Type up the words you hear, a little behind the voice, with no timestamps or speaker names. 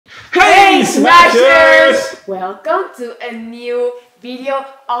Smashers! Welcome to a new video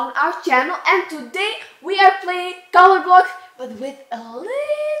on our channel, and today we are playing Color Block, but with a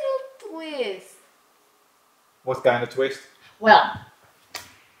little twist. What kind of twist? Well,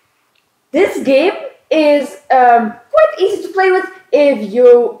 this game is quite easy to play with if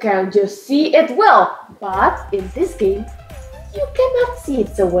you can just see it well, but in this game you cannot see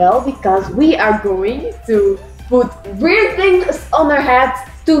it so well because we are going to put weird things on our heads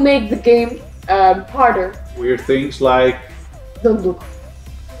to make the game harder. Weird things like... Don't look.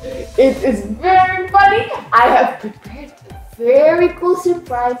 It is very funny. I have prepared a very cool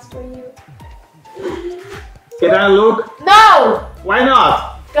surprise for you. Can I look? No! Why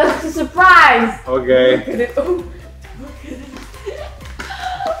not? Because it's a surprise. Okay. Look at it. Oh, look at it.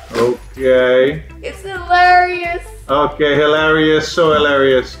 Okay. It's hilarious. Okay, hilarious. So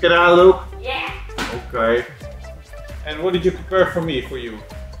hilarious. Can I look? Yeah. Okay. And what did you prepare for me, for you?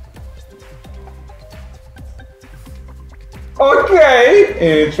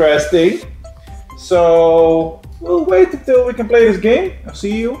 Okay, interesting. So, we'll wait until we can play this game. I'll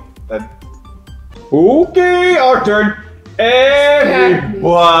see you then. Okay, our turn. Everybody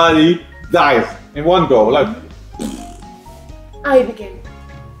dies in one go. Like. I begin.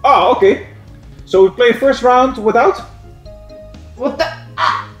 Oh, okay. So we play first round without? What the?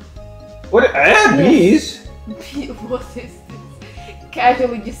 What? Bees? What is this?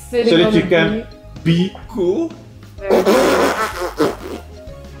 Casually just sitting so that on you a can be cool?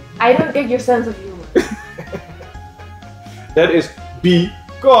 I don't get your sense of humor. That is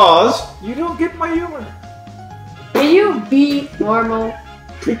because you don't get my humor. Can you be normal?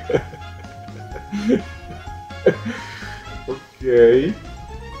 Okay.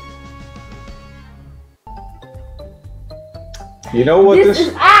 You know what this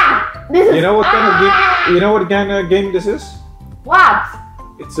is? You know what kind of game? You know what kind of game this is? What?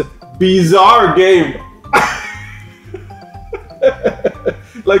 It's a bizarre game.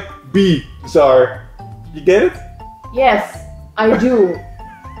 Like bizarre. You get it? Yes, I do.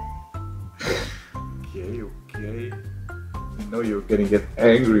 Okay. I know you're gonna get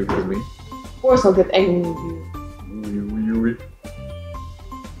angry with me. Of course I'll get angry with you.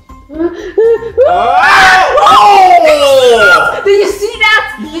 Oh! Did you see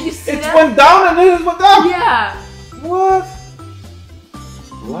that? Did you see that? It went down and then it went up! Yeah. What?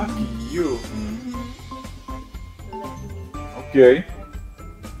 Lucky you. Okay.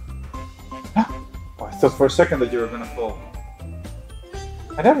 Oh, I thought for a second that you were gonna fall.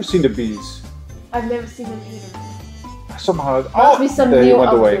 I've never seen the bees. I've never seen them either. Somehow. Must be some they new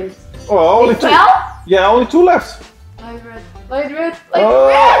went away. upgrades. Oh, only two. Fell? Yeah, only two left. Light red, light red, light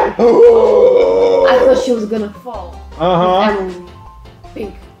red! Oh. I thought she was gonna fall. Emerald.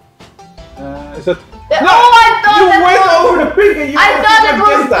 Pink. Is that... Oh, I thought you that went was... over the pink and you I thought it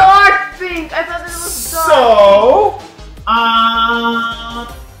was that. dark pink. I thought it was dark. So,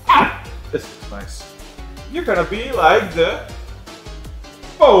 this is nice. You're gonna be like the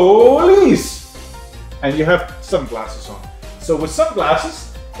police, and you have sunglasses on. So with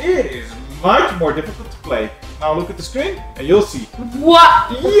sunglasses, it is much more difficult to play. Now look at the screen, and you'll see.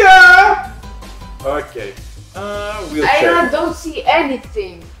 What? Yeah. Okay. Wheelchair. I don't see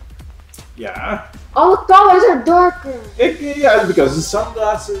anything. Yeah. All the colors are darker. Yeah, because the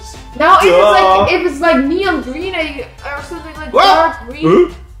sunglasses. Now if it's like neon green or something like dark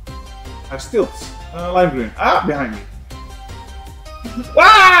green. I still lime green. Ah, behind me.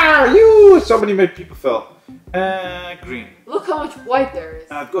 Wow! You! So many people fell. Green. Look how much white there is.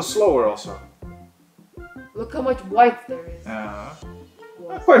 It goes slower also. Look how much white there is.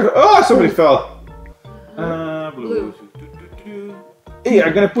 Oh, somebody fell. Blue. Hey,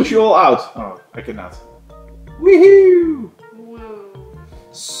 I'm gonna push you all out. Oh, I cannot. Woohoo! Whoa.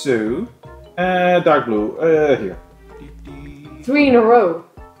 So, dark blue. Here. 3 in a row.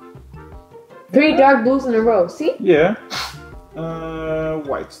 3 dark blues in a row. See? Yeah.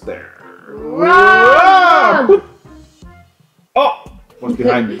 White's there. Run! Oh! What's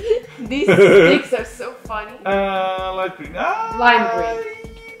behind me? These sticks are so funny. Light green. Lime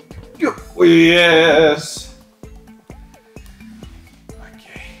green. Yes.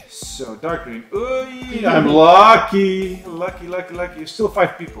 Okay, so dark green. Ooh, I'm lucky. Lucky. Still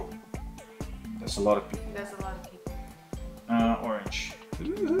 5 people. That's a lot of people. That's a lot of people. Orange.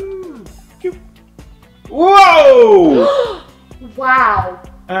 Cute. Whoa! Wow.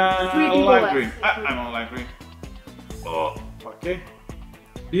 Lime green. I'm on lime green. Oh, okay.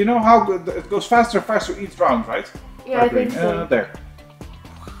 Do you know how good it goes faster and faster each round, right? Yeah, I think so. There.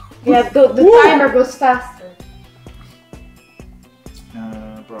 Yeah, the timer goes faster.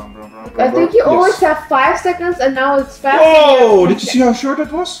 I think you always have 5 seconds and now it's faster. Oh, did you see how short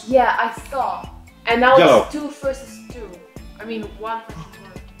that was? Yeah, I saw. And now Yellow. it's 2 versus 2. I mean 1 versus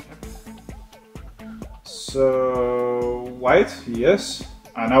 1. So white, yes.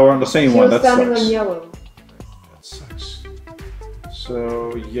 Now we're on the same one. That standing sucks. on yellow. That sucks.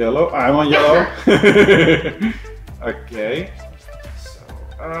 So yellow. I'm on yellow. Okay. So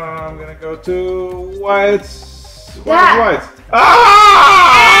I'm gonna go to white. White. Ah!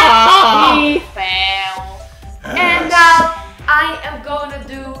 He fell. And now I am gonna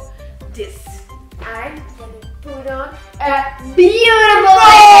do this. I'm gonna put on a beautiful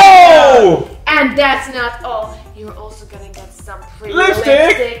Oh! And that's not all. You're also gonna get some pretty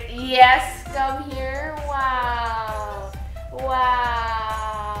lipstick. Yes, come here. Wow.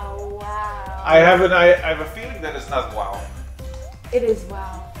 Wow. Wow. I have a feeling that it's not wow. It is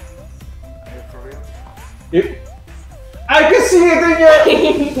wow. Are you for real? I can see it in your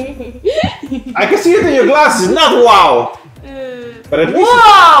I can see it in your glasses, not wow. But at least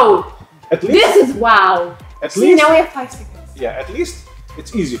wow! At least This is wow. At See, least now we have 5 seconds. Yeah, at least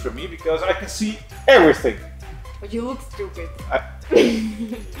it's easy for me because I can see everything. But you look stupid.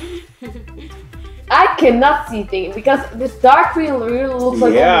 I cannot see things because this dark green really looks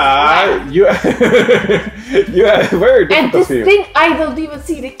like you have very difficult and this here. thing I don't even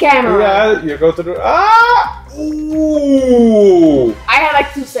see the camera. Yeah, you go to the Ooh! I had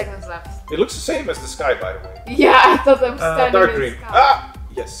like 2 seconds left. It looks the same as the sky, by the way. Yeah, I thought I was standing dark in green. the sky.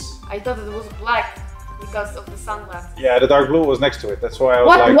 Yes. I thought it was black because of the sunglasses. Yeah, the dark blue was next to it. That's why I was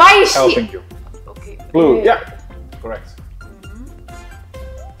What? like Why is helping you. Okay. Blue, yeah, correct.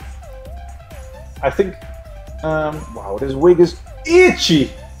 I think. Wow, this wig is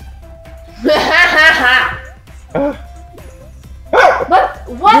itchy. But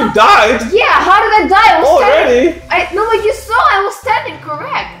what? You died? Yeah, how did I die? I was Already? standing. No, but you saw I was standing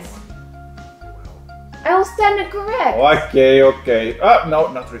correct. I was standing correct. Okay. No,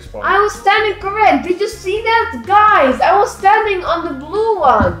 not responding. I was standing correct. Did you see that? Guys, I was standing on the blue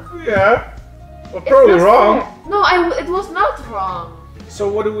one. Yeah. Well, probably It's not wrong. fair. No, it was not wrong. So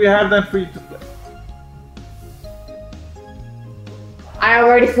what do we have then for you to play? I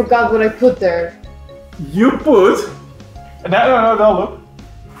already forgot what I put there. You put... No, don't look.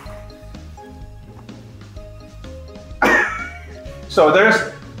 So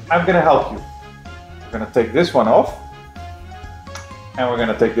I'm gonna help you. We're gonna take this one off. And we're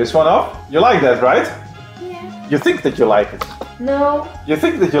gonna take this one off. You like that, right? Yeah. You think that you like it. No. You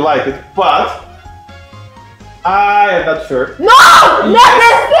think that you like it, but... I am not sure. No! Not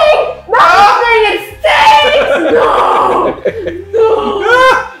this thing! Not this thing! It stinks! No!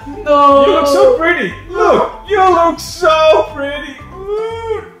 No! You look so pretty. Look, you look so pretty.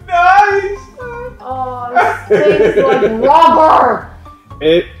 Ooh, nice. Oh, it stinks like rubber!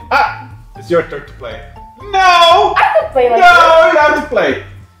 It's your turn to play. No! I can play like No, this. you have to play.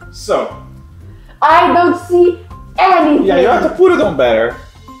 So. I don't see anything. Yeah, you have to put it on better.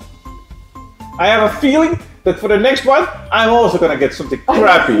 I have a feeling that for the next one, I'm also gonna get something I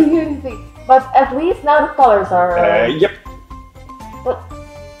crappy. don't see anything. But at least now the colors are... Yep. But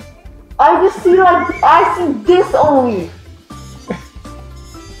I just see I see this only.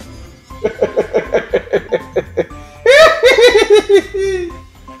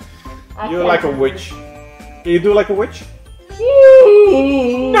 You're like a witch. Can you do like a witch?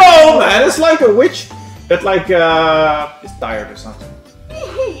 No, No, man, it's like a witch that is tired or something.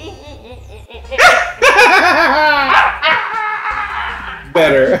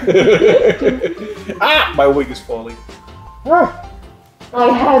 Better. My wig is falling. My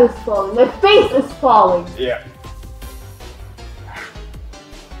head is falling. My face is falling. Yeah.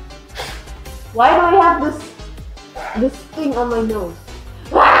 Why do I have this thing on my nose?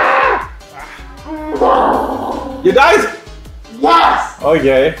 You died? Yes!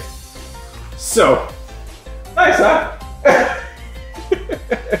 Okay. So. Nice, huh?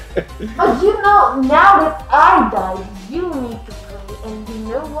 But you know, now that I died, you need to play. And you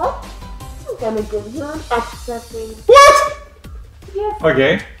know what? I'm gonna give you an extra thing. What? Yes.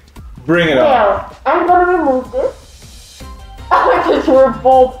 Okay. Bring it on. Now, I'm gonna remove this. Because you were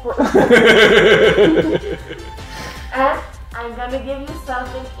bold for And I'm gonna give you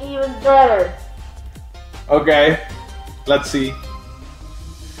something even better. Okay. Let's see.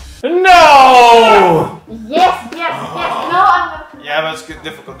 No! Yes. No, I'm gonna... Yeah, but it's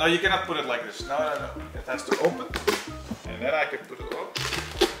difficult. No, you cannot put it like this. No. It has to open. And then I can put it on.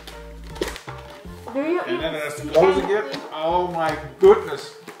 Do you And then it even has to see close again. anything? Oh my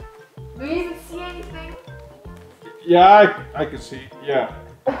goodness. Do you even see anything? Yeah, I can see. Yeah.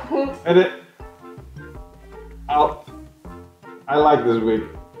 And I like this wig.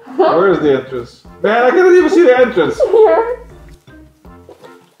 Where is the entrance? Man, I can't even see the entrance. Here.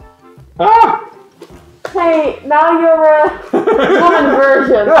 Ah! Hey, now you're a woman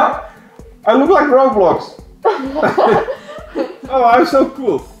version. I look like Roblox. Oh, I'm so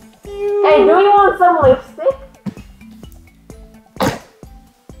cool. Hey, do you want some lipstick?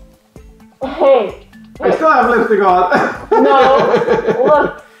 Hey. I still have lipstick on. No,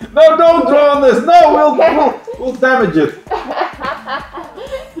 look. No, don't draw on this. No, we'll damage it.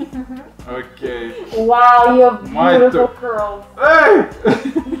 Okay. Wow, you have beautiful curls. Hey!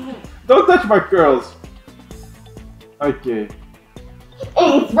 Don't touch my curls. Okay.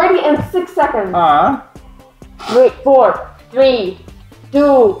 Hey, it's ready in 6 seconds. Wait, 4, 3,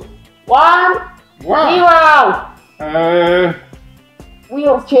 2, 1. Wow. Zero.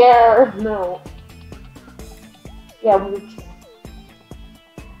 Wheelchair. No. Yeah, wheelchair.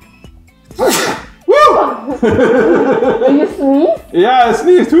 Woo! Do you sneeze? Yeah, I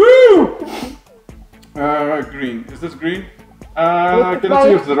sneezed. Woo! Green. Is this green? I cannot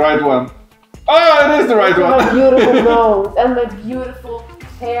see if it's the right one. Oh, it is the right one. My beautiful nose and my beautiful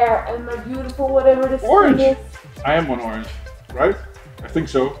hair and my beautiful whatever this Orange. thing is. I am on orange, right? I think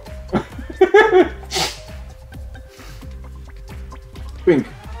so. Pink.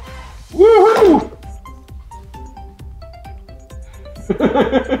 Woohoo!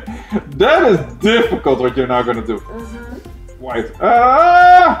 That is difficult what you're now gonna do. White.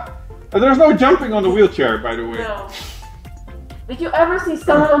 There's no jumping on the wheelchair, by the way. No. Did you ever see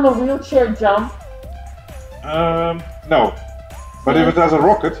someone on a wheelchair jump? No. But if it has a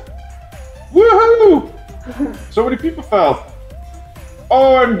rocket. Woohoo! So many people fell.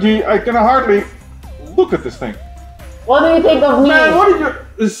 OMG, I can hardly look at this thing. What do you think of me? Man, what did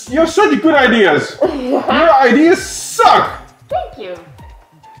you have such good ideas. Your ideas suck. Thank you.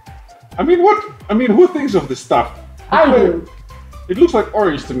 I mean, who thinks of this stuff? I do. It looks like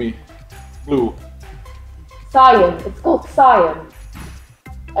orange to me. Blue. Cyan. It's called cyan.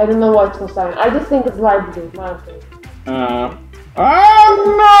 I don't know why it's called cyan. I just think it's light blue. My opinion. Oh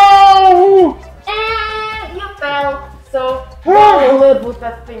no! And you fell. So now live with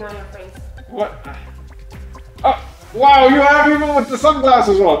that thing on your face. What? Oh, wow, you have even with the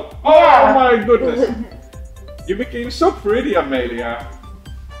sunglasses on. Oh Yeah. my goodness. You became so pretty, Amelia.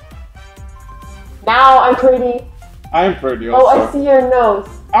 Now I'm pretty. I'm pretty Oh, also. I see your nose.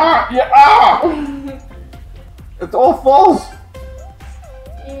 Ah, yeah, ah! It all falls.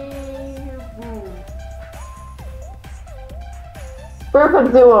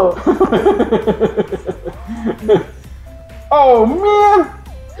 Perfect duo. Oh man!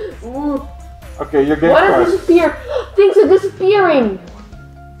 Ooh. Okay, your game What is prize. disappear? Things are disappearing.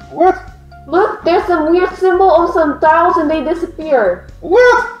 What? Look, there's some weird symbol on some tiles and they disappear.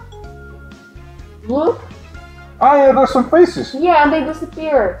 What? Look. Ah, yeah, there's some faces. Yeah, and they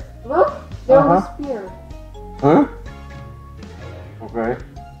disappear. Look, they all disappear. Huh? Okay.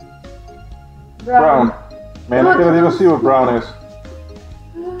 Brown. Man, I cannot even see what brown is.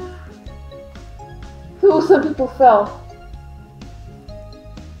 Ooh, some people fell.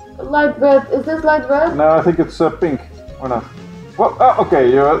 Light red. Is this light red? No, I think it's pink. Or not. What? Oh, okay,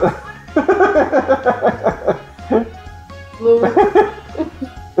 you're... Blue.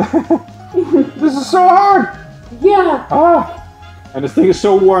 This is so hard! Yeah. Ah! And this thing is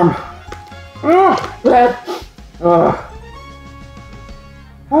so warm. Ah! Red. Ah!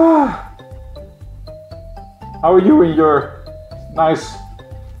 How are you in your nice...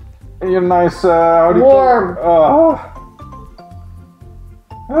 how do you Warm. call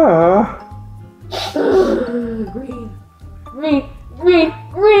Green. Green. Green.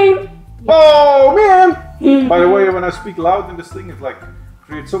 Green. Oh man! By the way, when I speak loud in this thing, it like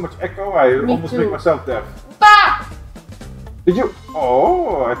creates so much echo. I Me almost too. make myself deaf. Bah! Did you?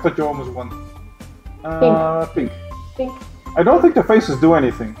 Oh, I thought you almost won. Pink. Pink. I don't think the faces do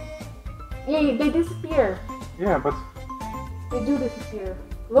anything. Yeah, they disappear. Yeah, but They do disappear.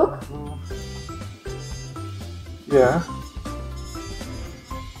 Look. yeah.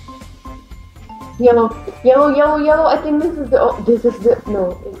 Yellow. Yellow, yellow, yellow. I think this is the... No, this is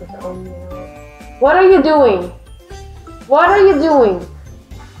the only yellow. What are you doing? What are you doing?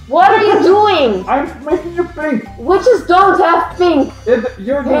 What are you doing? I'm making you pink. Witches don't have pink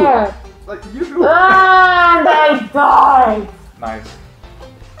You're hair. like you do. And I died. Nice.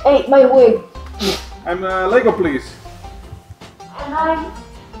 Hey, my wig. I'm Lego, please. And I'm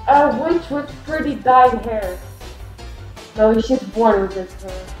a witch with pretty dyed hair. No, she's born with this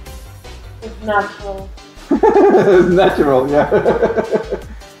hair. It's natural. It's natural, yeah.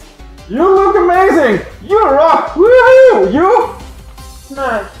 You look amazing. You rock. Woohoo! You.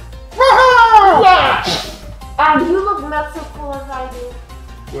 Nice. Woohoo! Yeah! And you look not so cool as I do.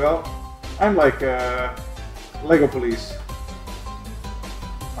 Well, I'm like Lego police.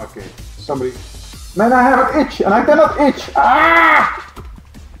 Okay, somebody. Man, I have an itch and I cannot itch. Ah!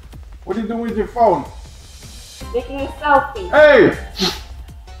 What are you doing with your phone? Taking a selfie. Hey!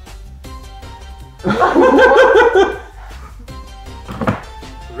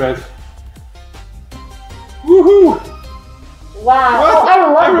 Red. Woohoo! Wow! What? Oh, I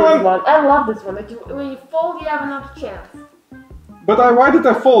love Everyone... this one. I love this one. Like when you fall, you have another chance. But why did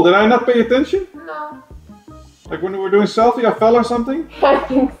I fall? Did I not pay attention? No. Like when we were doing selfie, I fell or something? I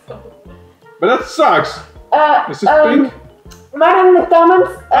think so. But that sucks. Is this pink? Write it in the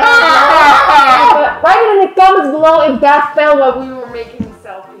comments. Write it in the comments below if that fell while we were making the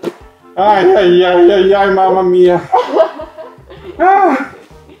selfie. Ay, mamma mia.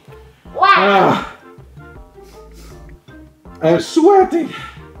 Wow. I'm sweating.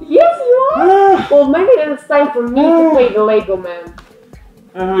 Yes, you are. Well, maybe then it's time for me to play the Lego man.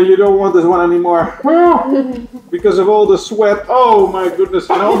 You don't want this one anymore. Because of all the sweat. Oh my goodness.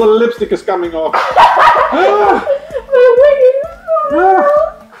 And all the lipstick is coming off. My wig is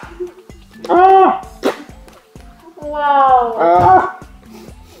wow.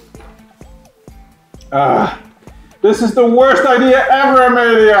 This is the worst idea ever,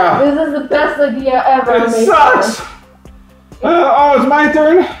 Amelia. This is the best idea ever. It sucks. Oh, it's my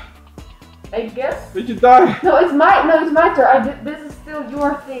turn. I guess. Did you die? No, it's my turn. This is still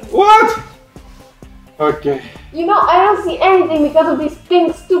your thing. What? Okay. You know, I don't see anything because of these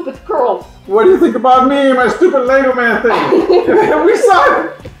pink stupid curls. What do you think about me and my stupid Lego man thing? We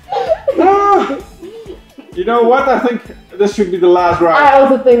suck. You know what? I think this should be the last round. I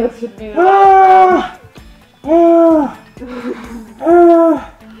also think this should be the last round.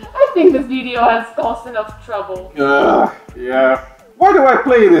 I think this video has caused enough trouble. Yeah. Why do I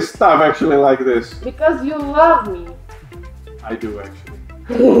play this stuff actually like this? Because you love me. I do actually.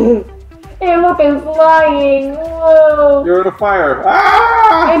 Hey, look, I'm flying. Whoa. You're on a fire.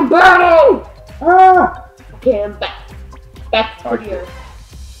 I'm burning. Okay, I'm back. Back to here.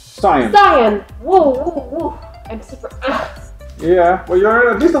 Cyan. Cyan. Whoa. I'm super. Yeah. Well, you're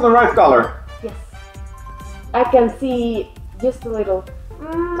at least on the right color. Yes. I can see just a little.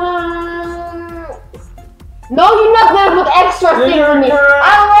 No, you're not gonna put extra things on me. I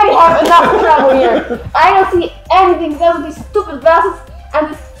already have enough trouble here. I don't see anything because of these stupid glasses and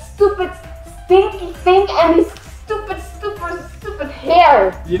this stupid stinky thing and this stupid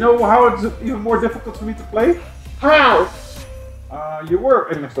hair. You know how it's even more difficult for me to play? How? You were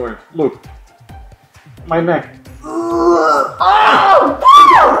in the storage. Look. My neck. Oh,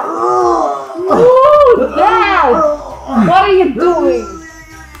 Dad! What are you doing?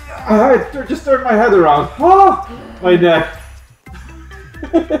 I just turned my head around. My neck.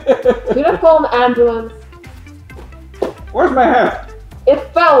 Should I call an ambulance? Where's my head? It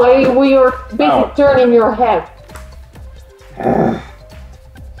fell while we were busy turning your head.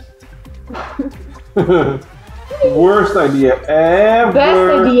 Worst idea ever.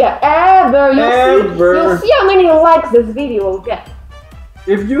 Best idea ever. You'll see how many likes this video will get.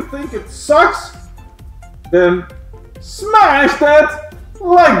 If you think it sucks, then smash that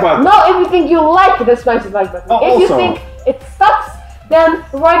like button. No, if you think you like it, then smash the like button. If you think it sucks, then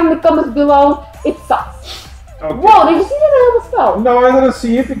write in the comments below, it sucks. Okay. Whoa, did you see that I almost fell? No, I didn't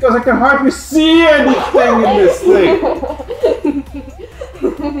see it because I can hardly see anything in this thing.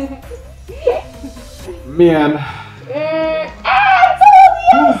 Man. It's on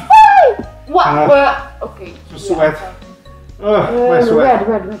the other side! What? Okay. Sweat. My sweat.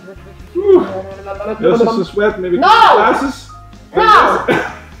 Red. This is the sweat, maybe glasses? No!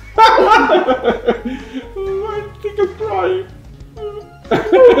 I think I'm crying.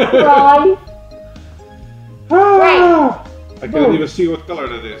 Cry. Gray. I can't even see what color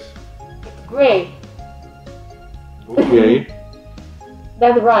that is. It's gray. Okay.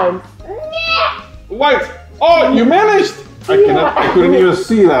 That rhymes. White. Oh, you managed! I couldn't even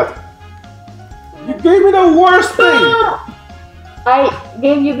see that. You gave me the worst thing! I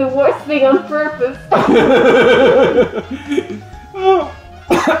gave you the worst thing on purpose.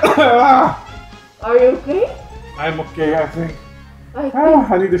 Are you okay? I'm okay, I think.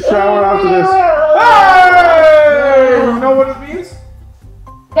 I need a shower after this. Hey! You know what it means?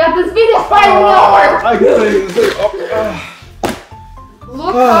 That this video is finally over! I can say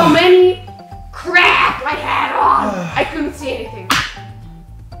Look how many crap I had on! I couldn't see anything.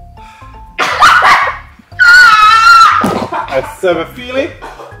 I have a feeling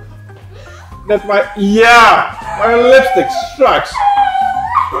that my lipstick sucks.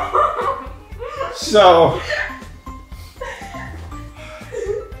 So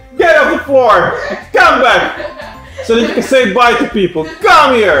get off the floor, come back, so that you can say bye to people.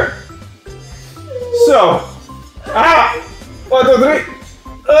 Come here. So, 1, 2, 3.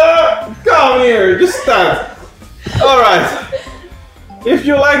 Come here, just stand. Alright. If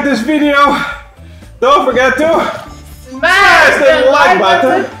you like this video, don't forget to smash the like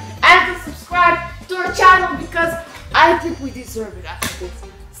button and to subscribe to our channel because I think we deserve it after this.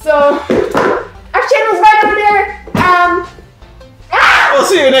 So, our channel's right over there. We'll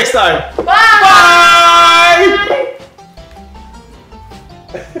see you next time. Bye! Bye!